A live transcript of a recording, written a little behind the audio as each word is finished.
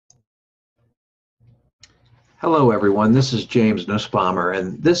Hello everyone, this is James Nussbaumer,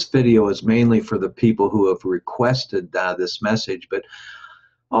 and this video is mainly for the people who have requested this message, but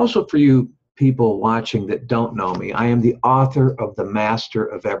also for you people watching that don't know me. I am the author of The Master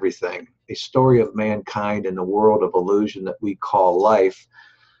of Everything, a story of mankind in the world of illusion that we call life.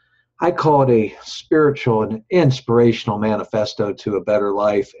 I call it a spiritual and inspirational manifesto to a better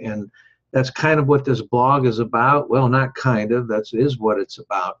life, and that's kind of what this blog is about. Well, not kind of, that is what it's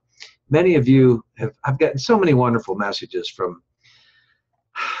about. Many of you I've gotten so many wonderful messages from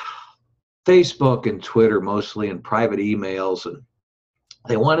Facebook and Twitter mostly, and private emails, and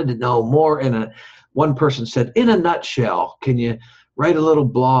they wanted to know more. One person said, in a nutshell, can you write a little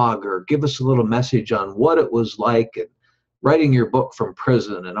blog or give us a little message on what it was like and writing your book from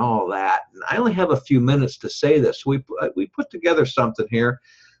prison and all that. And I only have a few minutes to say this. We put together something here.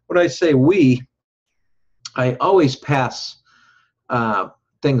 When I say we, I always pass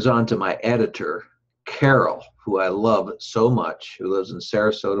things on to my editor, Carol, who I love so much, who lives in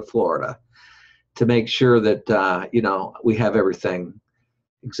Sarasota, Florida, to make sure that we have everything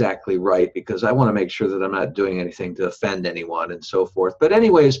exactly right, because I want to make sure that I'm not doing anything to offend anyone and so forth. But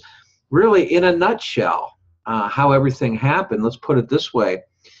anyways, really in a nutshell, how everything happened, let's put it this way.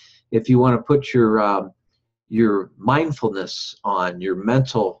 If you want to put your mindfulness on, your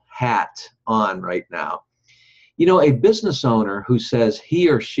mental hat on right now, you know, a business owner who says he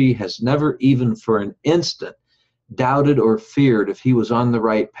or she has never even for an instant doubted or feared if he was on the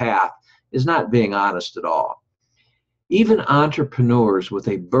right path is not being honest at all. Even entrepreneurs with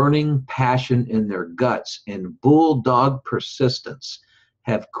a burning passion in their guts and bulldog persistence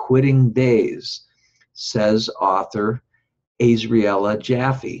have quitting days, says author Azriela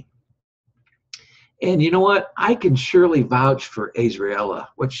Jaffe. And you know what? I can surely vouch for Azriela,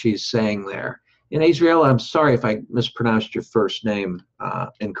 what she's saying there. And Azriela, I'm sorry if I mispronounced your first name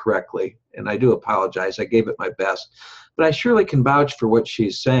incorrectly, and I do apologize. I gave it my best, but I surely can vouch for what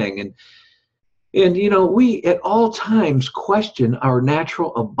she's saying. And you know, we at all times question our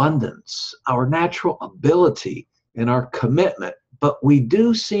natural abundance, our natural ability, and our commitment, but we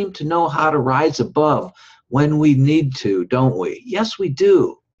do seem to know how to rise above when we need to, don't we? Yes, we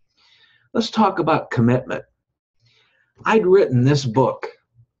do. Let's talk about commitment. I'd written this book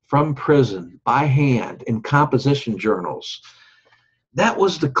from prison by hand in composition journals. That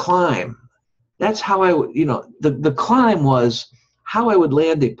was the climb. That's how I would, the climb was how I would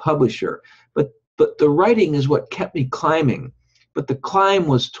land a publisher. But the writing is what kept me climbing. But the climb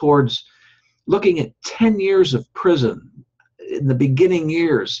was towards looking at 10 years of prison in the beginning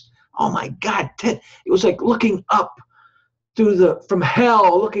years. Oh my God, 10. It was like looking up from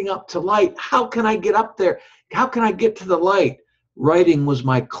hell, looking up to light. How can I get up there? How can I get to the light? Writing was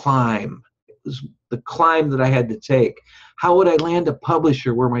my climb. It was the climb that I had to take. How would I land a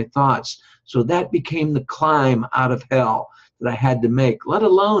publisher were my thoughts. So that became the climb out of hell that I had to make, let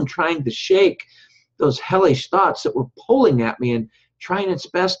alone trying to shake those hellish thoughts that were pulling at me and trying its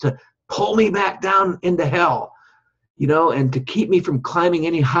best to pull me back down into hell, and to keep me from climbing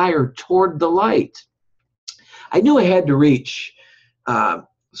any higher toward the light. I knew I had to reach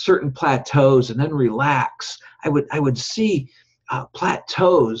certain plateaus and then relax. I would see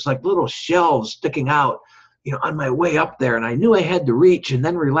plateaus, like little shelves sticking out, on my way up there. And I knew I had to reach and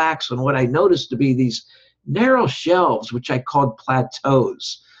then relax on what I noticed to be these narrow shelves, which I called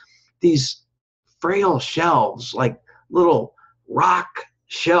plateaus. These frail shelves, like little rock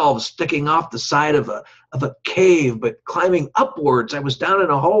shelves sticking off the side of a cave, but climbing upwards. I was down in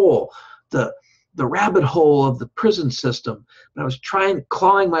a hole, the rabbit hole of the prison system. And I was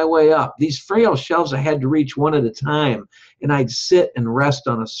clawing my way up. These frail shelves I had to reach one at a time, and I'd sit and rest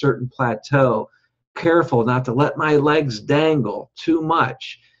on a certain plateau, careful not to let my legs dangle too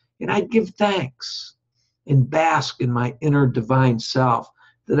much. And I'd give thanks and bask in my inner divine self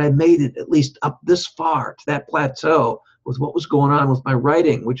that I made it at least up this far to that plateau with what was going on with my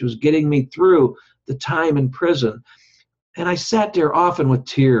writing, which was getting me through the time in prison. And I sat there often with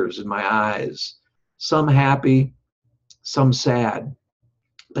tears in my eyes, some happy, some sad.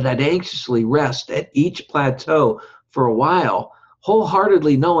 But I'd anxiously rest at each plateau for a while,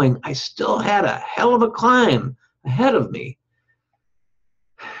 wholeheartedly knowing I still had a hell of a climb ahead of me.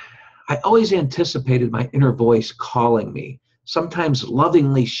 I always anticipated my inner voice calling me, sometimes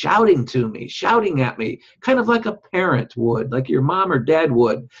lovingly shouting to me, shouting at me, kind of like a parent would, like your mom or dad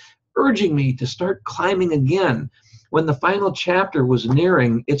would, urging me to start climbing again. When the final chapter was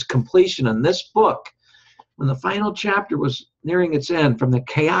nearing its completion in this book, when the final chapter was nearing its end, from the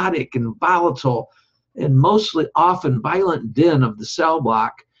chaotic and volatile and mostly often violent din of the cell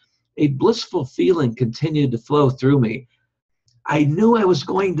block, a blissful feeling continued to flow through me. I knew I was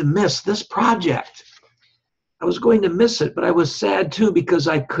going to miss this project. I was going to miss it, but I was sad too because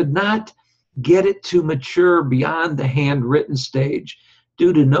I could not get it to mature beyond the handwritten stage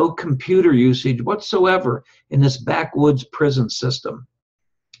due to no computer usage whatsoever in this backwoods prison system.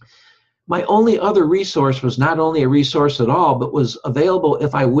 My only other resource was not only a resource at all, but was available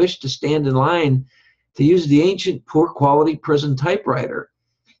if I wished to stand in line to use the ancient poor quality prison typewriter.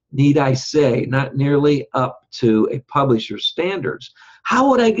 Need I say, not nearly up to a publisher's standards. How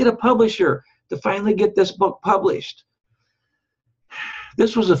would I get a publisher to finally get this book published?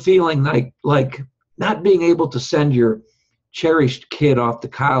 This was a feeling like not being able to send your cherished kid off to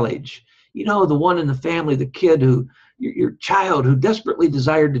college. You know, the one in the family, the kid who, your child who desperately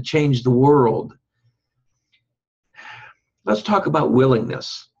desired to change the world. Let's talk about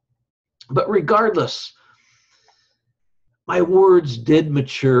willingness. But regardless, my words did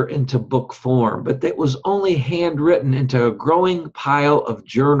mature into book form, but it was only handwritten into a growing pile of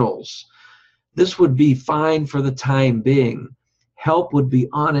journals. This would be fine for the time being. Help would be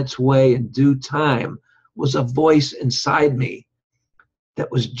on its way in due time, was a voice inside me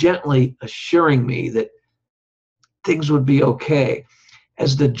that was gently assuring me that things would be okay.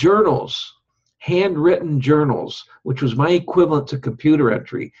 As the journals, handwritten journals, which was my equivalent to computer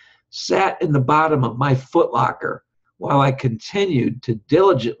entry, sat in the bottom of my footlocker while I continued to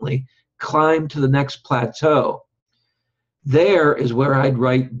diligently climb to the next plateau. There is where I'd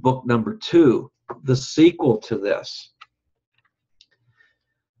write book number 2, the sequel to this.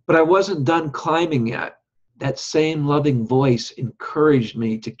 But I wasn't done climbing yet. That same loving voice encouraged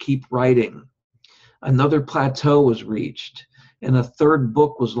me to keep writing. Another plateau was reached, and a third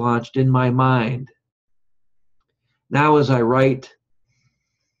book was launched in my mind. Now, as I write,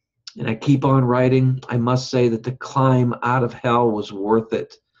 and I keep on writing, I must say that the climb out of hell was worth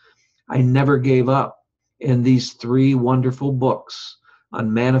it. I never gave up, and these 3 wonderful books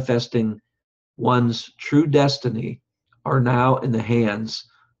on manifesting one's true destiny are now in the hands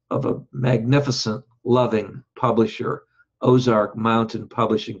of a magnificent, loving publisher, Ozark Mountain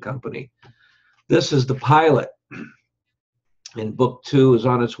Publishing Company. This is the pilot, and book 2 is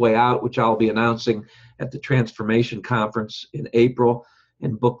on its way out, which I'll be announcing at the Transformation Conference in April.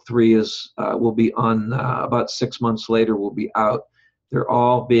 And book 3 will be on about 6 months later, will be out. They're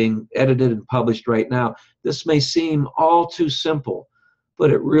all being edited and published right now. This may seem all too simple,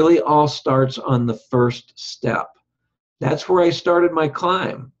 but it really all starts on the first step. That's where I started my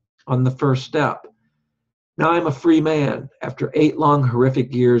climb, on the first step. Now I'm a free man after 8 long,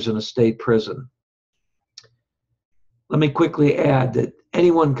 horrific years in a state prison. Let me quickly add that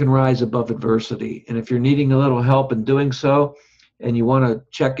anyone can rise above adversity. And if you're needing a little help in doing so, and you want to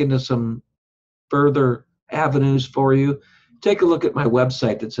check into some further avenues for you, take a look at my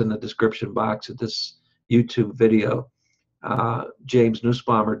website that's in the description box of this YouTube video,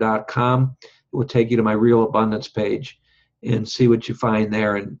 jamesnussbaumer.com. It will take you to my Real Abundance page and see what you find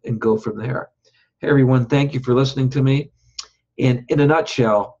there and go from there. Hey, everyone, thank you for listening to me. And in a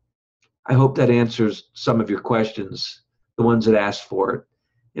nutshell, I hope that answers some of your questions, the ones that asked for it.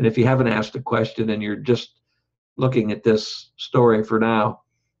 And if you haven't asked a question and you're just looking at this story for now,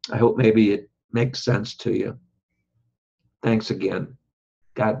 I hope maybe it makes sense to you. Thanks again.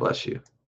 God bless you.